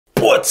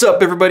What's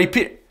up,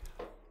 everybody?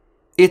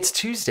 It's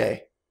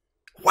Tuesday.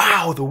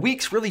 Wow, the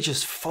weeks really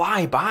just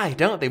fly by,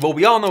 don't they? Well,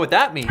 we all know what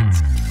that means.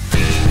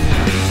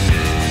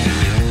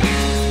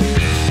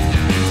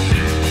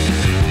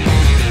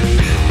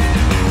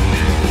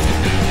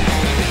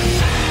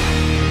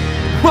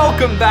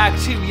 Welcome back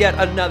to yet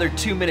another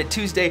 2-Minute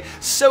Tuesday.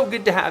 So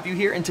good to have you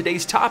here. In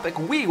today's topic,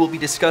 we will be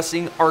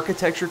discussing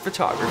architecture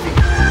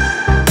photography.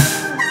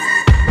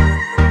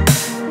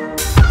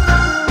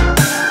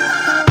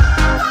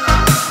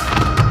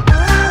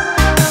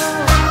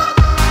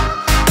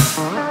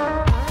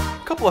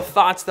 Of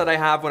thoughts that I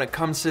have when it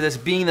comes to this,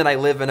 being that I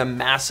live in a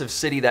massive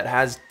city that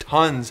has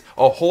tons,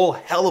 a whole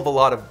hell of a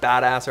lot of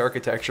badass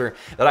architecture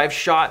that I've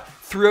shot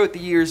throughout the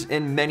years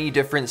in many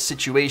different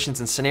situations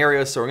and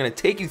scenarios. So we're going to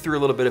take you through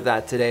a little bit of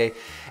that today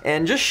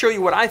and just show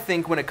you what I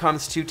think when it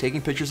comes to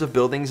taking pictures of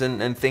buildings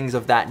and things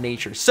of that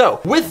nature.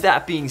 So with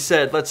that being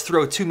said, let's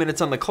throw 2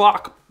 minutes on the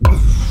clock.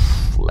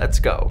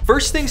 Let's go.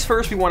 First things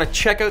first, we want to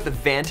check out the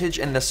vantage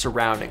and the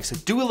surroundings. So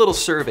do a little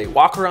survey,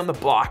 walk around the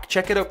block,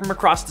 check it out from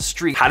across the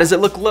street. How does it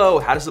look low?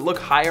 How does it look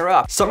higher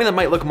up? Something that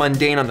might look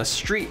mundane on the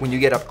street, when you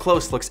get up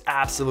close, looks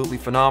absolutely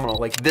phenomenal.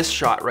 Like this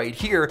shot right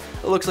here,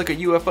 it looks like a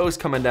UFO's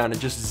coming down and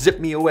just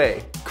zip me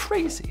away.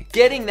 Crazy.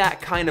 Getting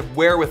that kind of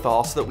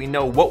wherewithal so that we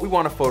know what we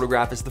want to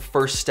photograph is the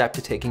first step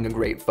to taking a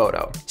great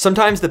photo.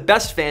 Sometimes the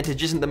best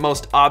vantage isn't the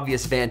most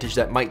obvious vantage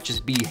that might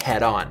just be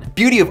head on.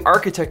 Beauty of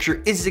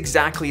architecture is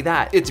exactly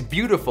that. It's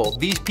beautiful.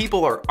 These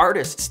people are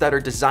artists that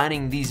are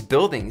designing these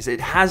buildings. It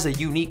has a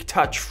unique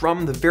touch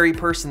from the very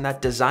person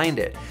that designed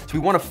it. So we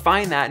want to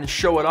find that and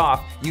show it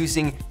off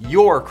using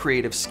your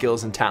creative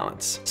skills and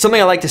talents. Something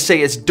I like to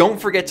say is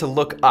don't forget to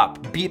look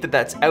up, be it that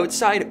that's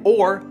outside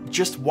or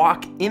just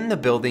walk in the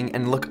building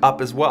and look up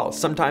as well.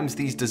 Sometimes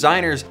these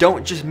designers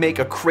don't just make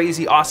a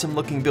crazy awesome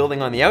looking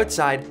building on the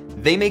outside,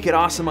 they make it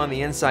awesome on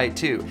the inside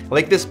too.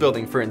 Like this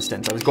building, for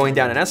instance. I was going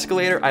down an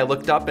escalator, I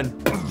looked up and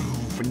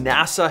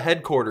NASA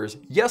headquarters.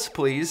 Yes,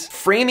 please.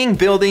 Framing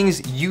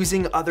buildings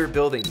using other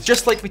buildings.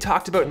 Just like we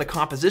talked about in the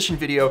composition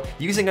video,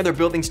 using other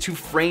buildings to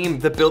frame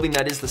the building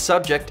that is the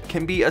subject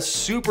can be a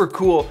super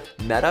cool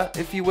meta,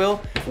 if you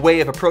will, way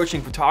of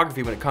approaching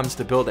photography when it comes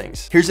to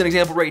buildings. Here's an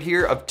example right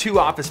here of two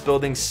office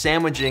buildings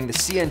sandwiching the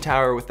CN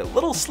Tower with a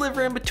little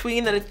sliver in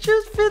between that it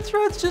just fits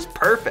right, it's just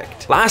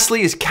perfect.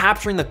 Lastly is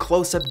capturing the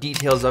close-up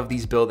details of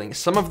these buildings.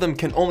 Some of them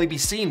can only be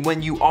seen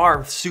when you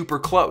are super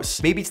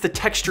close. Maybe it's the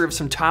texture of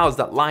some tiles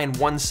that line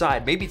one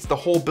side. Maybe it's the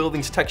whole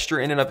building's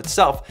texture in and of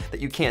itself that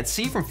you can't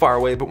see from far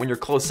away, but when you're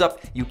close up,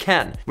 you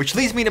can. Which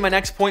leads me to my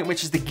next point,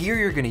 which is the gear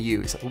you're gonna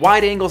use.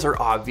 Wide angles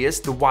are obvious,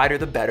 the wider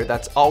the better.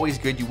 That's always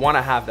good. You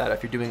wanna have that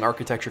if you're doing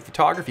architecture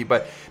photography,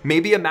 but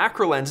maybe a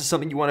macro lens is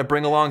something you wanna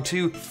bring along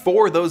too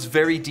for those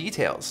very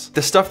details.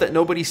 The stuff that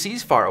nobody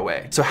sees far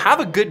away. So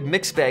have a good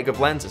mixed bag of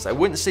lenses. I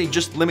wouldn't say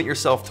just limit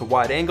yourself to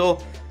wide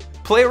angle.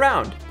 Play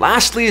around.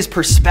 Lastly is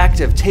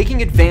perspective.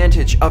 Taking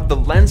advantage of the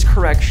lens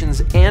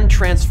corrections and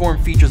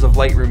transform features of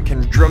Lightroom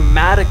can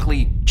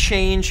dramatically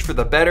change for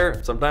the better,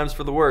 sometimes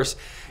for the worse,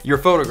 your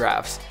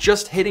photographs.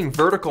 Just hitting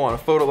vertical on a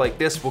photo like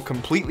this will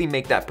completely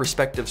make that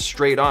perspective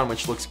straight on,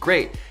 which looks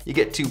great. You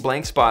get 2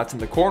 blank spots in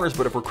the corners,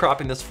 but if we're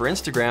cropping this for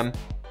Instagram,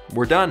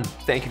 we're done.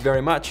 Thank you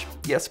very much.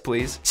 Yes,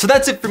 please. So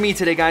that's it for me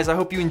today, guys. I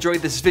hope you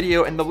enjoyed this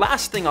video. And the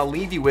last thing I'll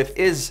leave you with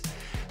is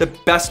the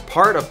best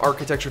part of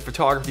architecture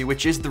photography,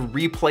 which is the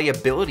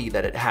replayability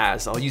that it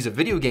has. I'll use a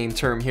video game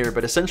term here,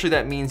 but essentially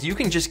that means you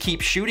can just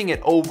keep shooting it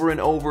over and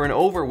over and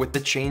over with the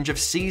change of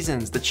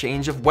seasons, the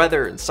change of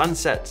weather and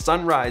sunset,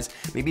 sunrise,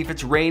 maybe if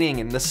it's raining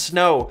and the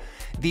snow.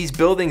 These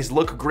buildings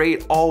look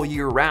great all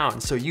year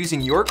round. So using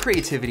your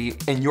creativity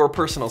and your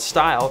personal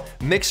style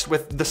mixed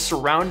with the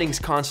surroundings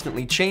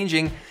constantly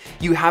changing,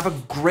 you have a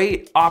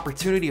great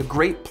opportunity, a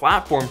great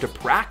platform to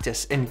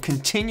practice and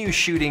continue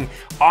shooting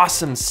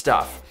awesome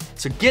stuff.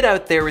 So get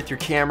out there with your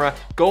camera,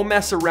 go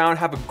mess around,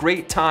 have a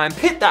great time.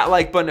 Hit that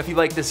like button if you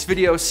like this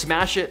video,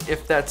 smash it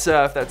if that's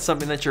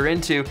something that you're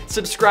into.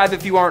 Subscribe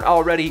if you aren't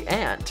already,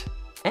 and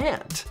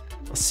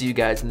I'll see you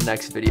guys in the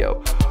next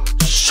video.